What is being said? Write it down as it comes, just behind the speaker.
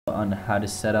on how to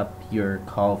set up your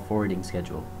call forwarding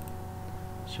schedule.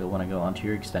 So you'll want to go onto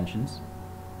your extensions,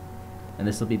 and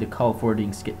this will be the call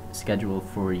forwarding schedule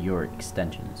for your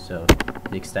extensions. So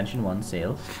the extension 1,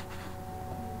 sales.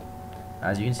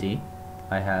 As you can see,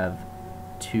 I have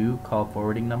 2 call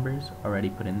forwarding numbers already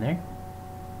put in there,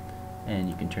 and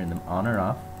you can turn them on or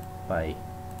off by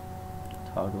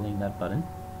toggling that button.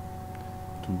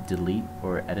 You can delete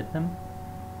or edit them,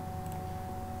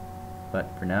 but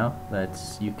for now,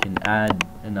 you can add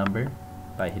a number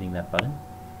by hitting that button.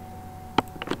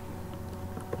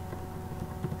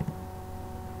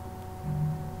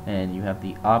 And you have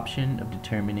the option of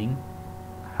determining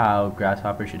how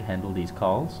Grasshopper should handle these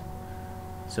calls.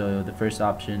 So the first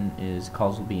option is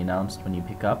calls will be announced when you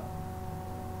pick up.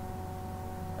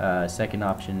 Second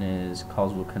option is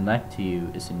calls will connect to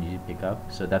you as soon as you pick up.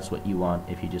 So that's what you want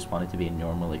if you just want it to be a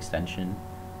normal extension,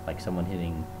 like someone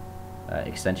hitting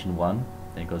extension 1,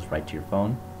 then it goes right to your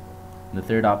phone. And the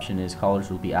third option is callers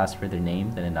will be asked for their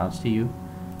name, then announced to you.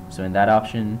 So in that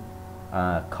option,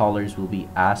 callers will be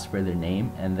asked for their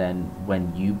name, and then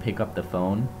when you pick up the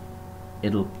phone,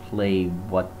 it'll play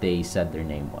what they said their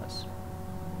name was.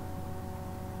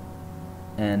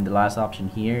 And the last option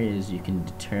here is you can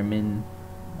determine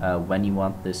when you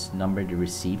want this number to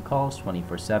receive calls,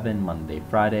 24/7, Monday,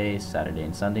 Friday, Saturday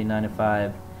and Sunday 9 to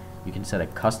 5. You can set a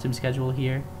custom schedule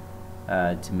here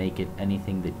to make it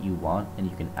anything that you want, and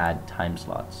you can add time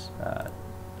slots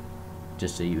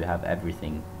just so you have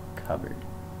everything covered.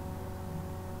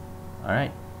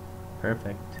 Alright,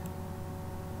 perfect.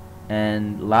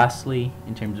 And lastly,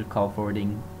 in terms of call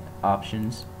forwarding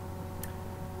options,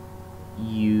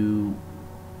 you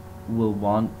will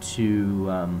want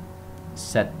to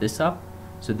set this up.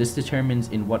 So this determines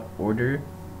in what order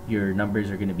your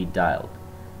numbers are going to be dialed.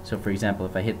 So for example,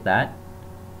 if I hit that,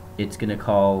 it's going to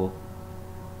call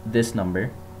this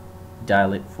number,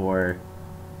 dial it for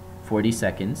 40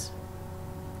 seconds,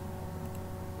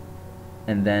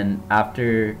 and then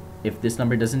after, if this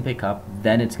number doesn't pick up,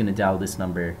 then it's going to dial this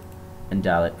number and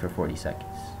dial it for 40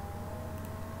 seconds.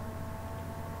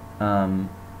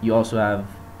 You also have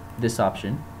this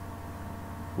option,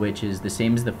 which is the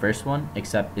same as the first one,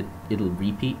 except it'll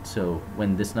repeat. So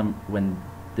when this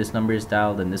number is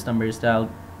dialed and this number is dialed,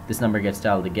 this number gets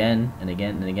dialed again and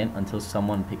again and again until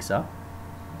someone picks up.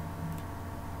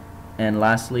 And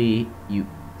lastly, you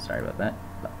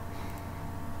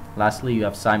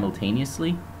have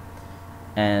simultaneously.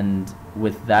 And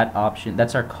with that option,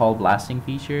 that's our call blasting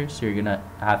feature, so you're gonna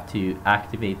have to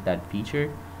activate that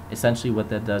feature. Essentially what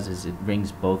that does is it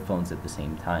rings both phones at the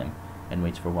same time and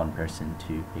waits for one person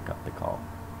to pick up the call.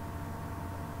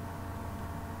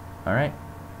 Alright,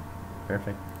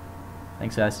 perfect.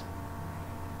 Thanks guys.